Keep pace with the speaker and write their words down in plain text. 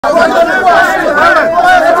The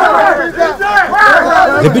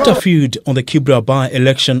bitter feud on the Kibra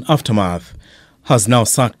by-election aftermath has now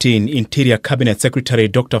sucked in Interior Cabinet Secretary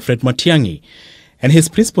Dr Fred Matiang'i and his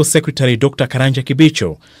Principal Secretary Dr Karanja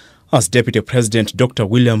Kibicho as Deputy President Dr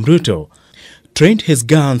William Ruto trained his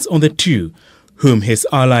guns on the two whom his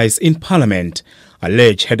allies in Parliament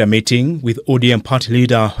allege had a meeting with ODM party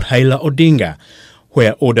leader Raila Odinga,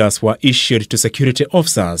 where orders were issued to security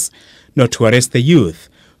officers not to arrest the youth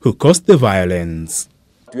who caused the violence.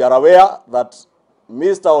 We are aware that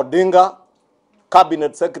Mr. Odinga,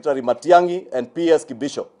 Cabinet Secretary Matiang'i and K24'S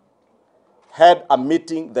Kibicho had a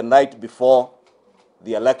meeting the night before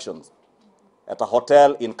the elections at a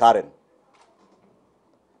hotel in Karen.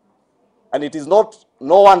 And it is no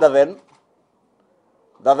wonder then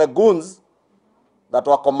that the goons that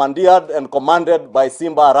were commandeered and commanded by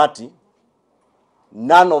Simba Arati,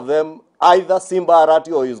 none of them, either Simba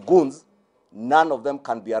Arati or his goons, none of them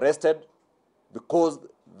can be arrested because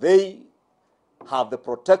they have the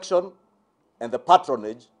protection and the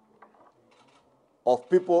patronage of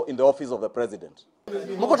people in the office of the president.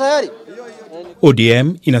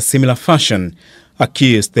 ODM, in a similar fashion,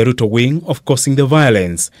 accused the Ruto wing of causing the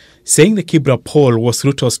violence, saying the Kibra poll was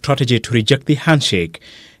Ruto's strategy to reject the handshake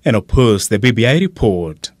and oppose the BBI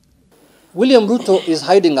report. William Ruto is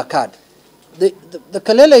hiding a card. The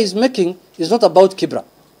Kalele he's making is not about Kibra.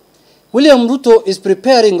 William Ruto is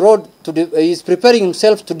preparing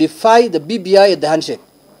himself to defy the BBI at the handshake.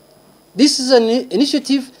 This is an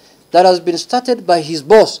initiative that has been started by his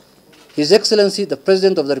boss, His Excellency, the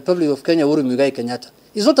President of the Republic of Kenya, Uhuru Muigai Kenyatta.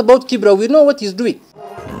 It's not about Kibra. We know what he's doing.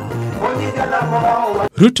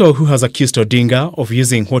 Ruto, who has accused Odinga of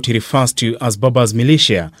using what he refers to as Baba's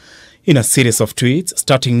militia in a series of tweets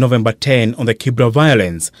starting November 10 on the Kibra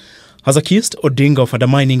violence, has accused Odinga of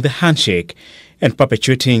undermining the handshake and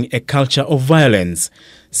perpetuating a culture of violence,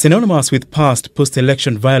 synonymous with past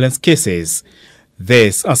post-election violence cases.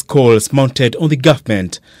 This as calls mounted on the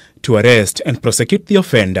government to arrest and prosecute the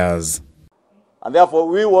offenders. And therefore,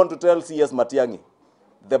 we want to tell CS Matiang'i,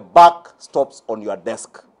 the buck stops on your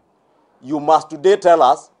desk. You must today tell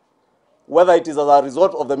us whether it is as a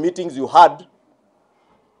result of the meetings you had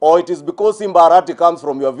or it is because Simba Arati comes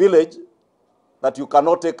from your village that you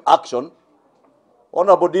cannot take action.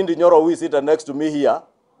 Honorable Dindi Nyoro, who is sitting next to me here,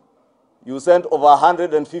 you sent over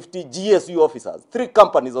 150 GSU officers, 3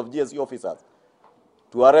 companies of GSU officers,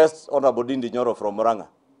 to arrest Honorable Dindi Nyoro from Murang'a.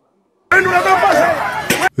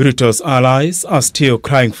 Ruto's allies are still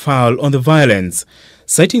crying foul on the violence,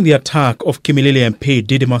 citing the attack of Kimilili MP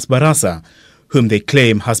Didymus Barasa, whom they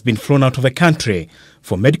claim has been flown out of the country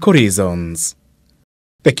for medical reasons.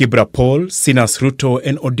 The Kibra poll, seen as Ruto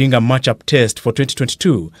and Odinga match-up test for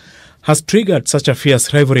 2022, has triggered such a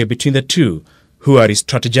fierce rivalry between the two, who are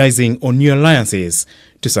strategizing on new alliances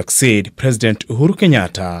to succeed President Uhuru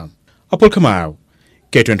Kenyatta. Apollo Kamau,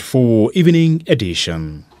 K24 Evening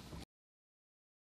Edition.